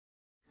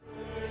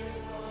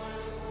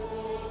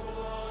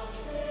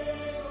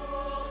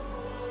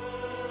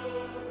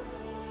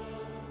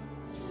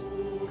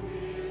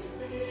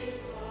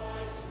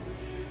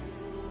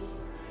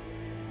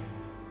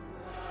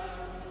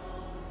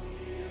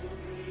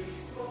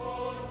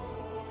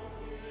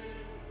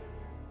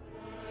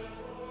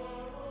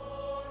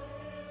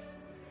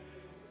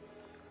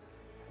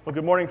Well,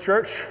 good morning,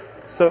 church.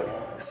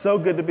 So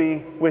good to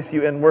be with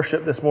you in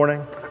worship this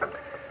morning.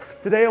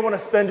 Today I want to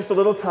spend just a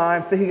little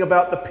time thinking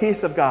about the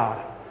peace of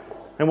God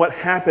and what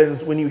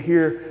happens when you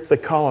hear the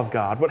call of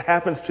God. What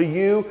happens to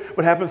you,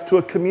 what happens to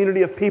a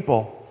community of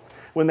people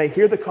when they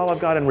hear the call of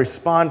God and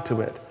respond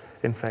to it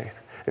in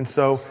faith. And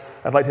so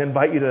I'd like to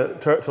invite you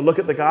to look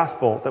at the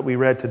gospel that we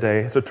read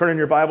today. So turn in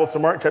your Bibles to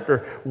Mark chapter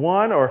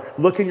 1 or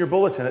look in your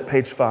bulletin at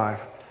page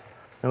 5.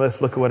 And let's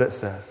look at what it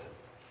says.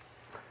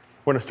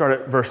 We're going to start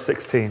at verse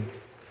 16.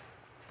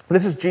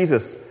 This is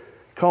Jesus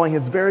calling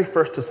his very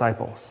first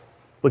disciples.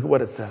 Look at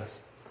what it says.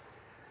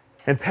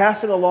 And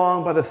passing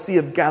along by the Sea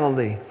of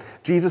Galilee,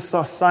 Jesus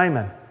saw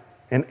Simon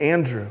and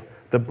Andrew,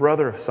 the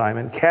brother of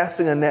Simon,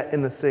 casting a net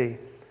in the sea,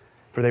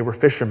 for they were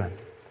fishermen.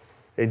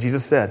 And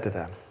Jesus said to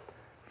them,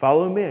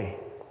 "Follow me,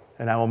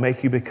 and I will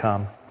make you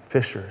become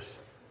fishers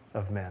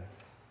of men."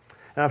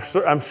 And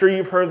I'm sure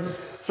you've heard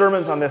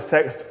sermons on this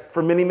text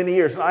for many, many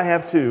years, and I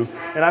have too.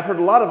 And I've heard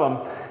a lot of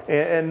them,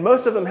 and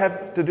most of them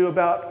have to do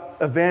about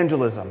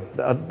evangelism.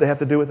 They have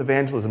to do with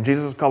evangelism.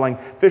 Jesus is calling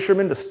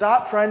fishermen to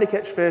stop trying to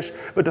catch fish,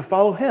 but to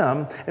follow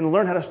him and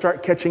learn how to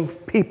start catching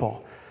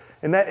people.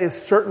 And that is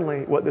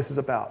certainly what this is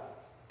about.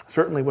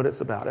 Certainly what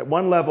it's about. At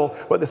one level,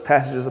 what this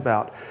passage is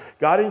about.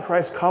 God in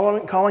Christ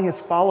calling his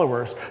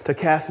followers to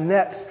cast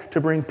nets to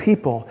bring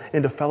people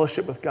into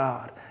fellowship with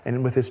God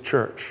and with his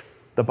church,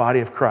 the body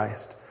of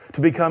Christ,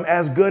 to become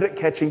as good at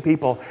catching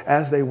people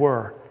as they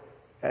were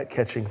at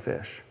catching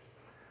fish.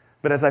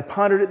 But as I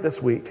pondered it this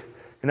week,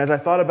 and as I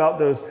thought about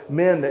those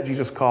men that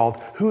Jesus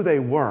called, who they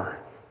were,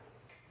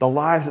 the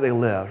lives that they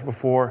lived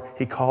before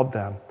he called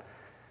them,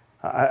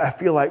 I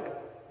feel like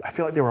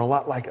they were a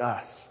lot like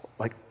us,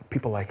 like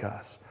people like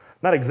us.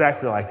 Not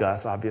exactly like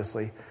us,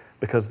 obviously,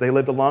 because they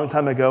lived a long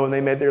time ago and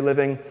they made their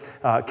living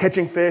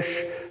catching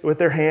fish with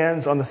their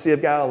hands on the Sea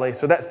of Galilee.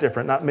 So that's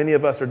different. Not many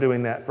of us are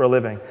doing that for a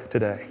living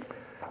today.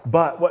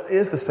 But what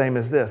is the same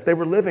is this. They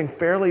were living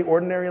fairly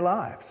ordinary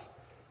lives,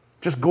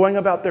 just going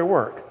about their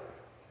work.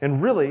 And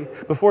really,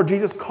 before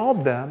Jesus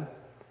called them,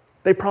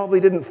 they probably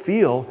didn't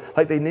feel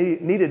like they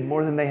needed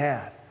more than they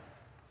had.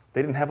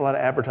 They didn't have a lot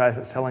of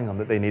advertisements telling them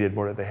that they needed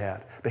more than they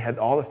had. They had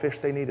all the fish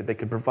they needed. They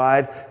could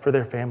provide for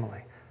their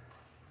family.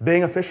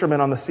 Being a fisherman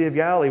on the Sea of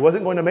Galilee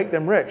wasn't going to make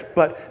them rich,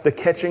 but the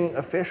catching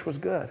of fish was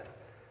good.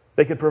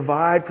 They could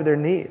provide for their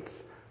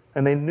needs,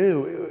 and they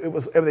knew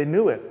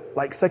it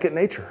like second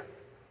nature.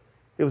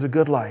 It was a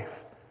good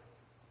life.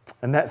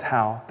 And that's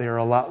how they are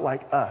a lot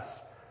like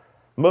us.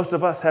 Most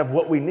of us have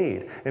what we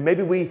need, and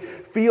maybe we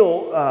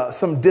feel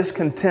some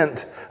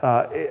discontent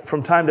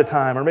from time to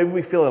time, or maybe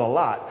we feel it a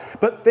lot.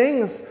 But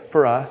things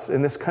for us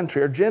in this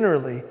country are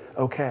generally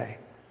okay.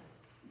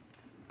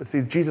 But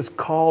see, Jesus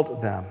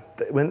called them.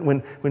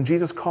 When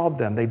Jesus called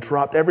them, they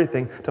dropped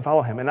everything to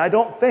follow him. And I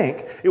don't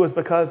think it was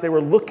because they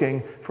were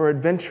looking for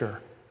adventure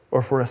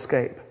or for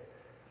escape.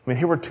 I mean,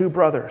 here were two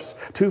brothers,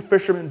 two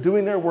fishermen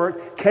doing their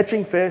work,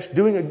 catching fish,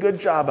 doing a good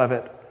job of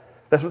it.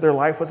 That's what their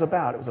life was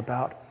about. It was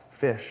about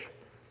fish.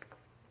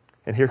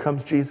 And here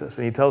comes Jesus,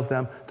 and he tells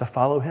them to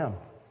follow him.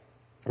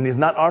 And he's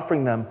not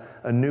offering them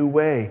a new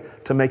way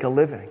to make a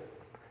living.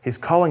 He's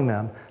calling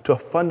them to a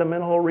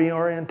fundamental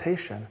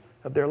reorientation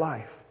of their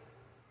life.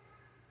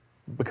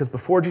 Because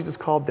before Jesus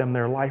called them,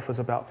 their life was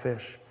about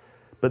fish.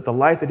 But the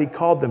life that he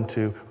called them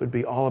to would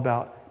be all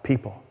about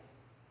people.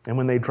 And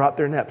when they dropped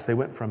their nets, they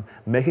went from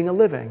making a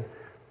living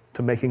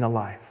to making a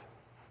life.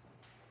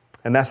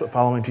 And that's what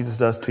following Jesus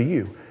does to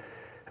you.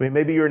 I mean,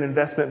 maybe you're an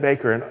investment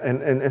banker,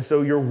 and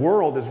so your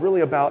world is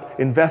really about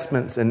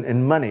investments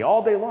and money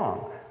all day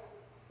long.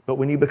 But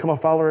when you become a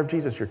follower of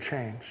Jesus, you're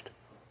changed.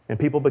 And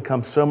people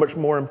become so much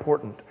more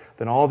important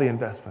than all the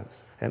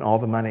investments and all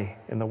the money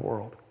in the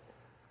world.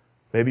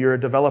 Maybe you're a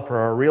developer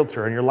or a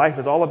realtor, and your life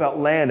is all about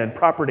land and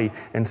property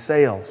and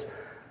sales.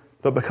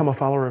 But become a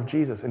follower of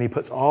Jesus, and he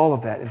puts all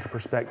of that into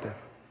perspective.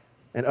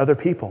 And other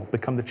people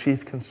become the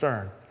chief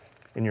concern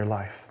in your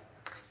life.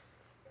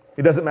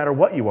 It doesn't matter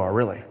what you are,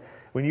 really.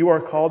 When you are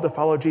called to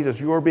follow Jesus,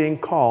 you are being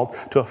called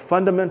to a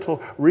fundamental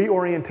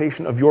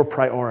reorientation of your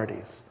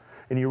priorities.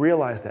 And you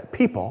realize that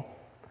people,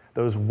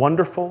 those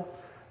wonderful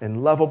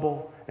and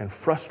lovable and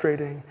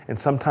frustrating and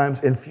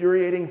sometimes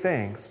infuriating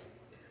things,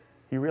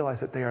 you realize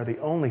that they are the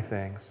only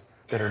things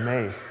that are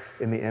made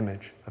in the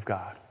image of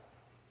God.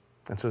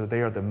 And so that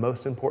they are the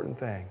most important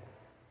thing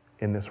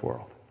in this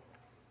world.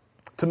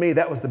 To me,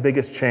 that was the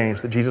biggest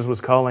change that Jesus was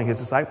calling his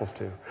disciples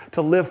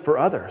to live for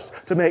others,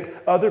 to make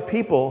other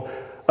people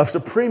of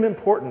supreme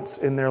importance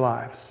in their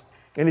lives.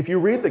 And if you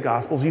read the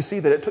Gospels, you see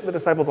that it took the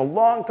disciples a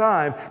long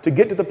time to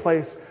get to the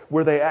place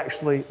where they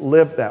actually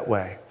lived that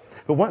way.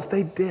 But once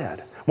they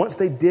did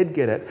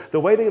get it, the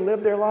way they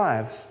lived their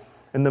lives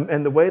and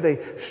the way they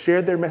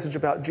shared their message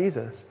about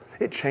Jesus,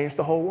 it changed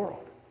the whole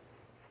world.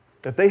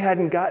 If they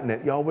hadn't gotten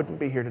it, y'all wouldn't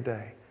be here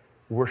today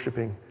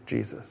worshiping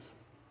Jesus.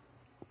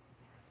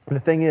 And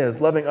the thing is,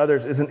 loving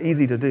others isn't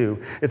easy to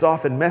do. It's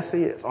often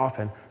messy, it's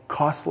often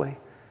costly.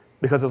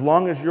 Because as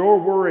long as your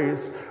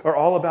worries are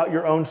all about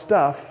your own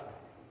stuff,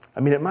 I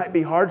mean, it might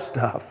be hard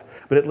stuff,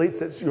 but at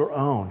least it's your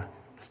own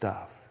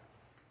stuff.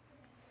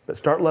 but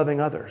start loving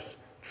others,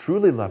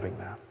 truly loving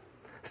them,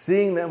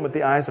 seeing them with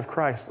the eyes of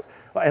Christ.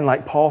 And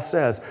like Paul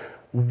says,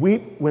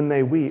 weep when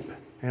they weep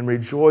and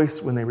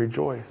rejoice when they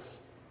rejoice.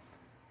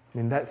 I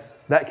mean,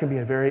 that can be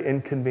a very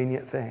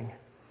inconvenient thing.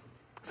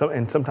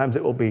 And sometimes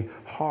it will be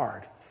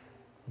hard,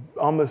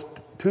 almost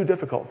too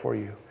difficult for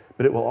you,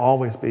 but it will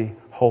always be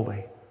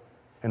holy.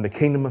 And the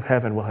kingdom of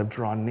heaven will have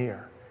drawn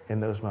near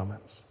in those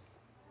moments.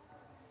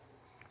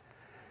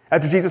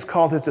 After Jesus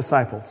called his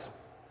disciples,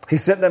 he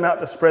sent them out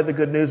to spread the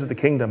good news of the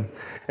kingdom.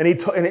 And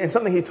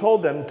something he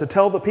told them to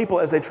tell the people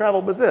as they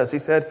traveled was this. He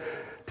said,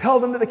 tell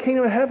them that the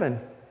kingdom of heaven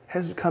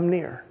has come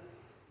near.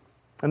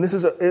 And this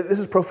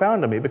is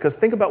profound to me, because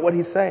think about what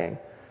he's saying.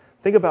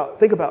 Think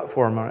about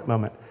for a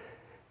moment.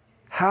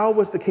 How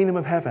was the kingdom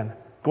of heaven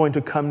going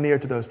to come near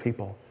to those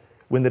people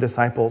when the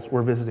disciples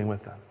were visiting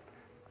with them?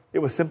 It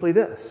was simply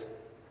this.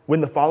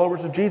 When the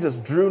followers of Jesus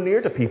drew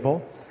near to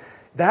people,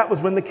 that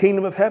was when the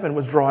kingdom of heaven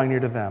was drawing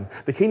near to them.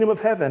 The kingdom of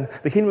heaven,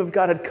 the kingdom of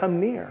God had come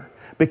near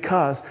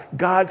because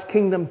God's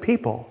kingdom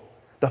people,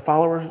 the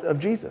followers of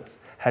Jesus,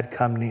 had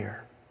come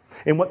near.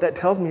 And what that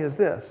tells me is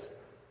this,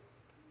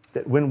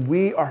 that when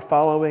we are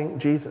following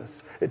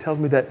Jesus, it tells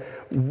me that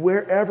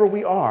wherever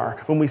we are,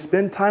 when we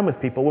spend time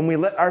with people, when we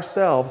let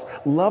ourselves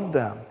love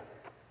them,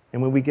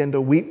 and when we begin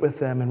to weep with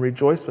them and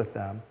rejoice with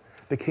them,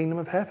 the kingdom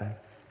of heaven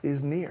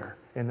is near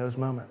in those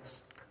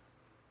moments.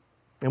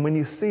 And when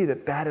you see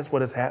that that is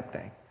what is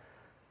happening,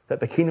 that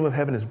the kingdom of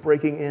heaven is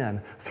breaking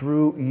in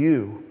through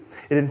you,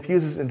 it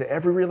infuses into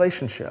every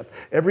relationship,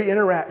 every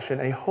interaction,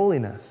 a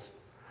holiness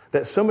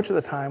that so much of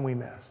the time we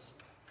miss.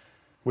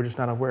 We're just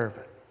not aware of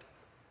it.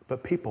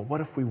 But people,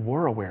 what if we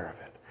were aware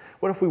of it?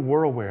 What if we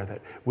were aware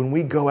that when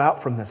we go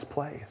out from this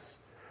place,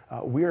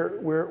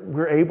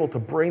 we're able to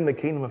bring the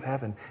kingdom of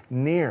heaven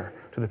near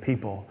to the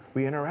people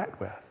we interact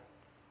with?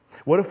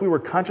 What if we were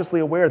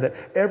consciously aware that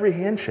every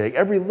handshake,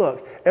 every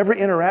look, every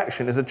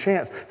interaction is a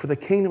chance for the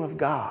kingdom of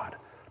God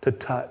to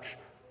touch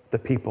the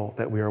people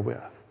that we are with,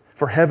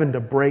 for heaven to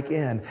break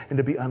in and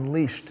to be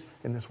unleashed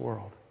in this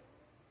world?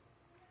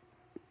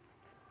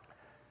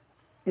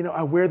 You know,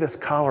 I wear this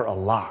collar a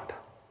lot.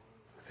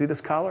 See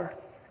this collar?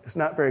 It's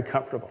not very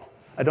comfortable.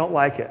 I don't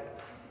like it.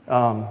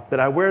 But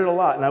I wear it a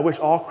lot, and I wish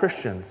all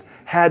Christians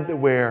had to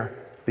wear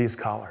these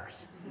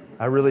collars.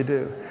 I really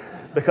do.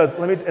 Because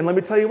let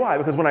me tell you why.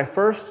 Because when I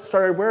first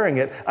started wearing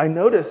it, I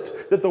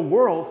noticed that the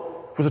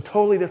world was a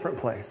totally different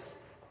place.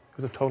 It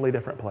was a totally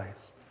different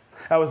place.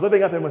 I was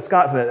living up in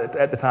Wisconsin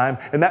at the time,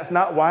 and that's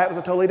not why it was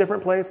a totally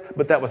different place,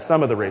 but that was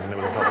some of the reason it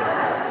was a totally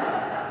different place.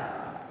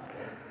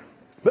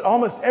 But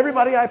almost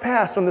everybody I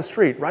passed on the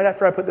street, right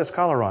after I put this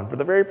collar on, for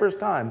the very first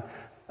time,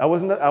 I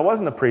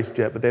wasn't a priest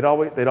yet, but they'd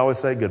always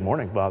say, "Good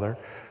morning, Father.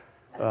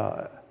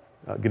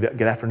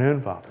 Good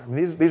afternoon, Father." I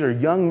mean, these are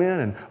young men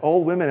and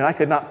old women, and I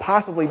could not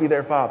possibly be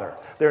their father.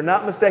 They're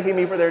not mistaking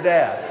me for their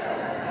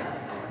dad.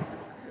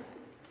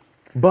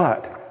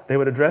 But they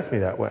would address me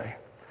that way.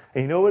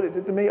 And you know what it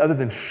did to me, other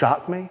than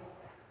shock me? You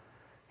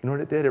know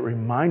what it did? It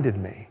reminded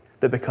me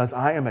that because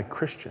I am a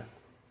Christian,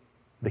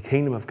 the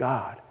kingdom of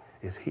God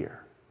is here.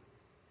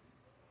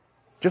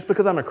 Just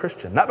because I'm a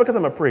Christian, not because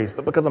I'm a priest,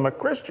 but because I'm a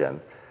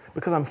Christian,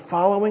 because I'm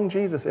following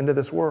Jesus into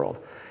this world,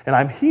 and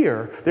I'm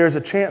here, there's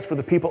a chance for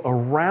the people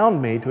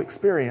around me to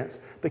experience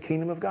the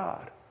kingdom of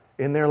God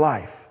in their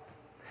life.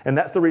 And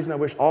that's the reason I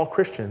wish all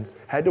Christians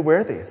had to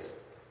wear these,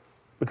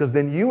 because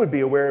then you would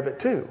be aware of it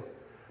too.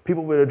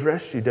 People would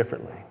address you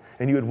differently,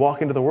 and you would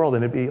walk into the world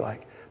and it'd be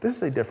like, this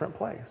is a different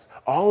place.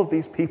 All of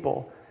these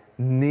people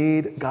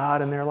need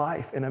God in their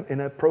life in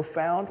a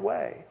profound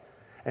way.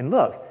 And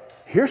look,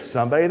 here's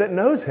somebody that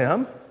knows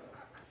him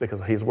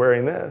because he's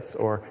wearing this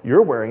or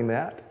you're wearing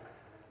that.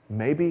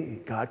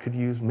 Maybe God could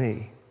use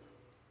me.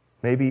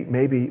 Maybe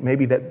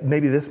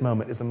this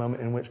moment is a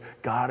moment in which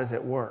God is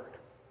at work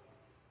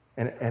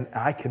and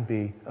I can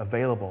be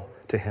available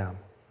to him.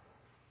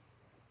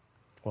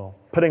 Well,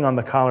 putting on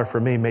the collar for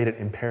me made it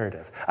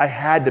imperative. I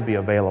had to be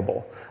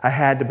available. I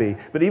had to be.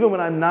 But even when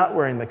I'm not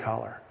wearing the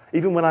collar,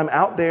 even when I'm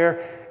out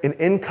there in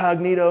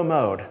incognito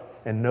mode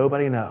and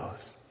nobody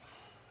knows,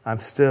 I'm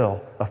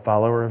still a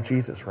follower of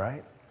Jesus,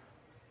 right?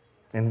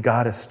 And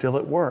God is still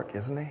at work,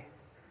 isn't he?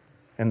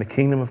 And the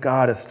kingdom of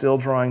God is still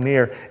drawing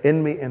near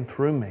in me and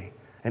through me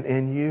and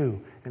in you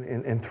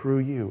and through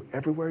you,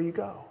 everywhere you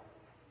go.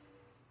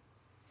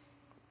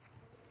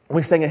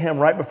 We sang a hymn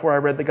right before I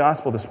read the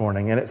gospel this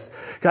morning, and it's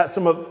got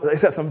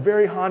some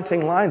very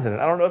haunting lines in it.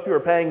 I don't know if you were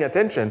paying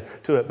attention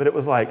to it, but it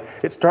was like,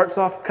 it starts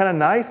off kind of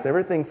nice,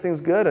 everything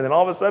seems good, and then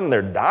all of a sudden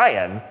they're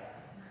dying.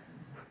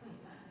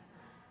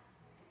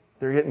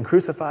 They're getting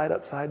crucified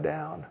upside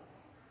down.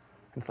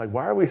 It's like,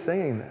 why are we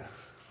singing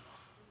this?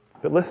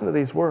 But listen to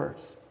these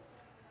words.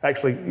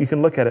 Actually, you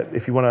can look at it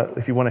if you want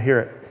to hear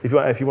it,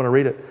 if you want to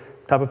read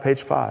it. Top of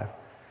page 5.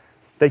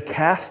 They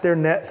cast their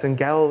nets in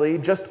Galilee,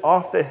 just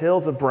off the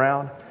hills of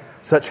brown.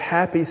 Such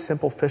happy,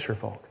 simple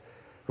fisherfolk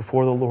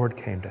before the Lord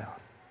came down.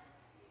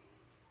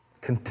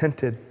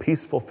 Contented,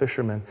 peaceful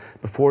fishermen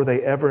before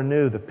they ever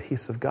knew the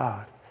peace of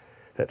God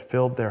that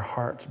filled their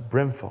hearts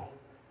brimful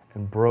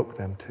and broke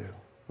them too.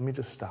 Let me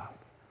just stop.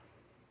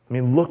 I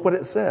mean, look what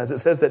it says. It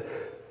says that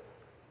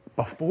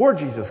before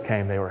Jesus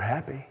came, they were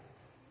happy.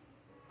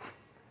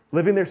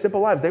 Living their simple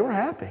lives, they were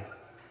happy.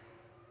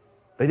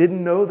 They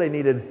didn't know they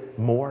needed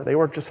more. They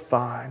were just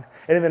fine.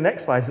 And in the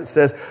next slides, it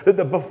says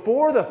that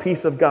before the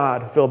peace of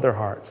God filled their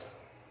hearts,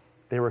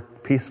 they were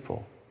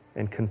peaceful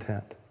and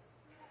content.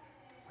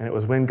 And it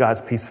was when God's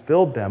peace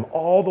filled them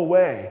all the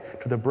way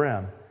to the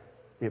brim,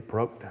 it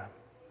broke them.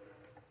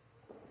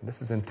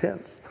 This is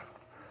intense.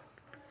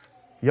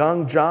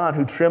 Young John,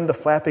 who trimmed the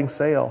flapping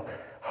sail,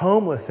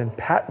 homeless in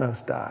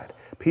Patmos, died.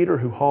 Peter,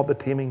 who hauled the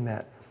teeming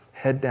net,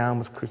 head down,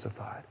 was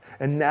crucified.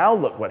 And now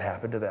look what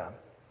happened to them.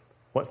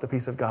 Once the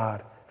peace of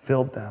God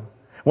filled them,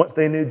 once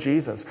they knew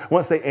Jesus,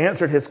 once they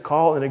answered his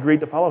call and agreed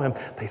to follow him,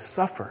 they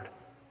suffered.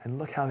 And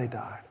look how they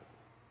died.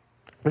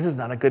 This is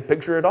not a good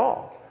picture at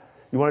all.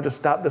 You want to just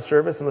stop the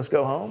service and let's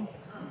go home?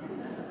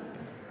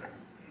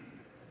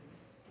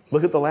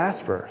 Look at the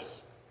last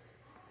verse.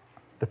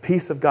 The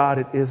peace of God,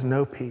 it is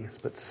no peace,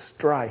 but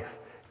strife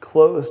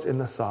closed in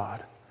the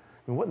sod. I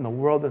mean, what in the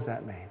world does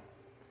that mean?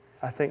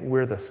 I think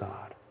we're the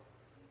sod.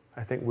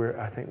 I think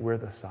we're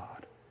the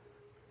sod.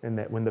 And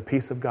that when the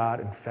peace of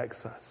God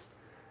infects us,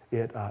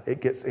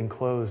 it gets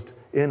enclosed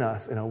in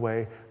us in a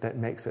way that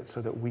makes it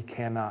so that we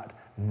cannot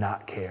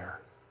not care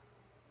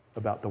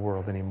about the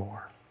world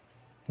anymore.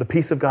 The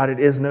peace of God, it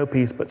is no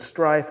peace, but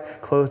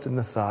strife closed in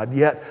the sod.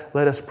 Yet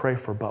let us pray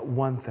for but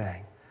one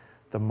thing,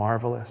 the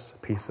marvelous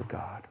peace of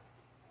God.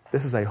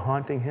 This is a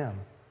haunting hymn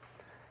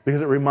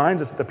because it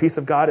reminds us that the peace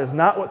of God is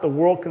not what the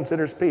world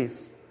considers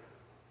peace.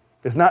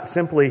 It's not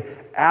simply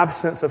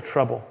absence of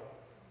trouble,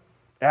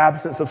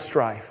 absence of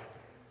strife.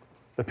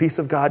 The peace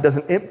of God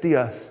doesn't empty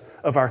us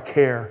of our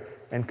care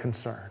and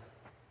concern,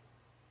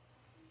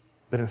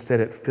 but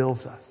instead it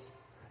fills us.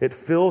 It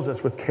fills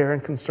us with care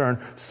and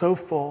concern so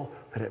full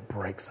that it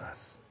breaks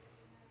us.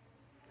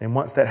 And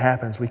once that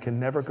happens, we can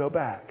never go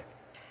back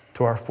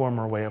to our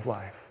former way of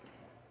life.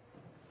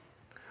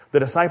 The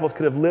disciples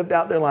could have lived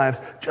out their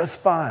lives just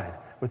fine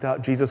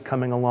without Jesus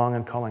coming along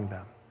and calling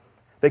them.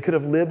 They could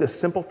have lived as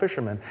simple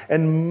fishermen,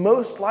 and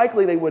most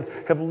likely they would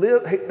have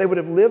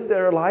lived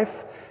their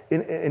life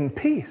in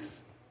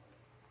peace.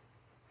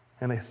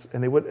 And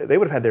they would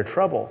have had their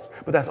troubles,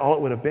 but that's all it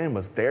would have been,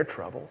 was their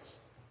troubles.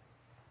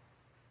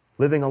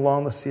 Living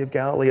along the Sea of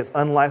Galilee, it's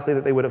unlikely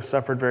that they would have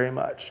suffered very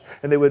much,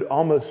 and they would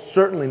almost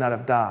certainly not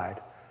have died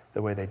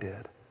the way they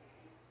did.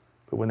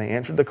 But when they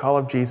answered the call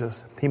of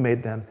Jesus, he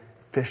made them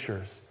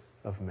fishers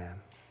of men.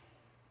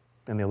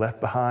 And they left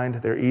behind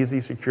their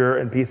easy, secure,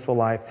 and peaceful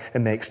life,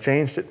 and they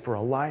exchanged it for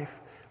a life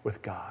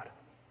with God.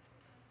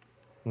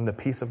 And the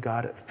peace of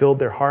God, it filled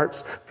their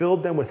hearts,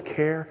 filled them with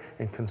care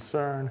and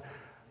concern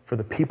for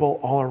the people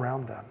all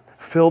around them,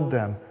 filled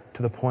them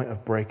to the point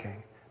of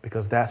breaking,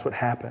 because that's what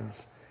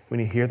happens when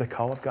you hear the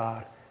call of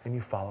God and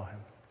you follow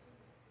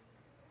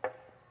him.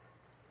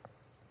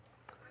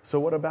 So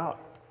what about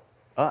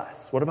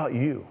us? What about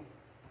you?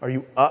 Are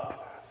you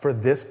up for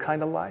this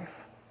kind of life?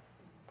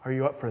 Are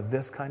you up for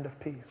this kind of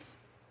peace?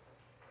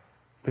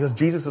 Because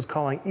Jesus is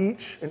calling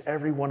each and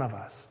every one of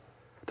us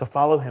to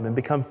follow him and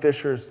become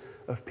fishers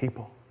of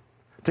people,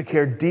 to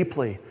care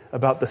deeply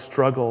about the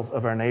struggles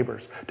of our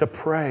neighbors, to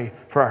pray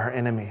for our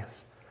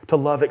enemies, to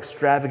love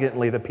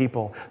extravagantly the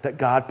people that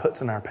God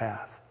puts in our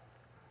path,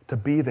 to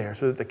be there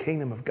so that the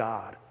kingdom of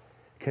God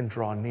can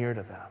draw near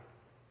to them.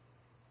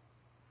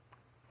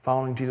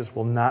 Following Jesus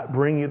will not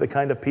bring you the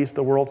kind of peace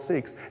the world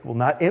seeks. It will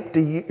not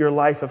empty your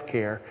life of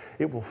care.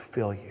 It will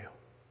fill you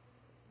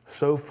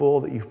so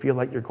full that you feel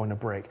like you're going to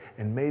break.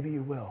 And maybe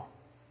you will.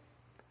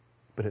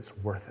 But it's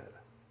worth it.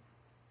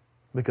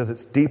 Because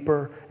it's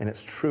deeper and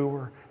it's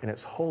truer and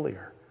it's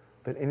holier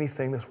than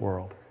anything this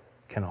world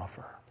can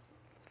offer.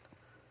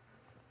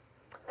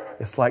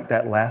 It's like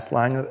that last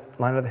line of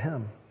the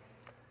hymn.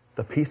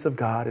 The peace of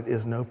God, it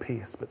is no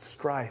peace, but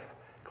strife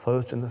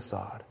closed in the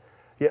sod.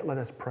 Yet let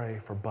us pray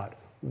for but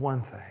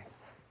one thing,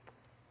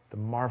 the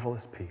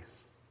marvelous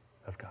peace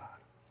of God.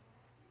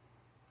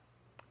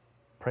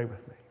 Pray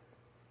with me.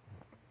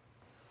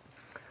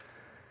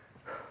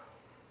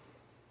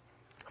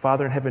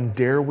 Father in heaven,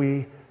 dare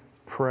we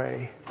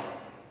pray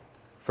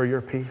for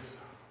your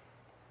peace?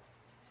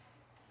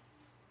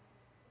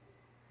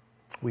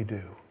 We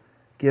do.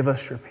 Give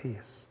us your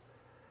peace.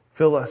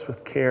 Fill us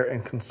with care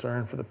and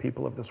concern for the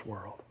people of this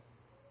world.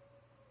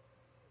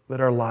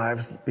 Let our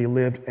lives be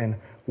lived in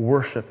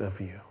worship of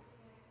you.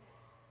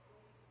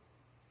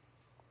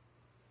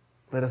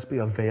 Let us be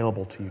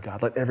available to you,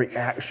 God. Let every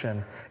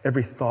action,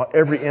 every thought,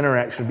 every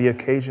interaction be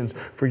occasions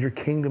for your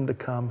kingdom to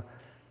come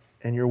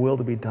and your will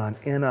to be done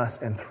in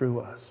us and through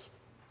us,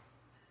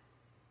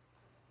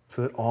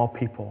 so that all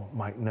people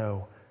might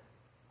know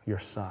your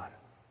Son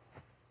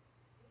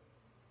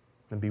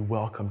and be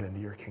welcomed into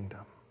your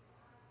kingdom.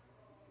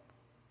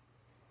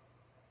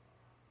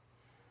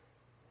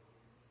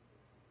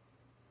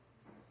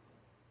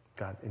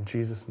 God, in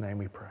Jesus' name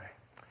we pray.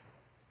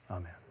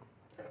 Amen.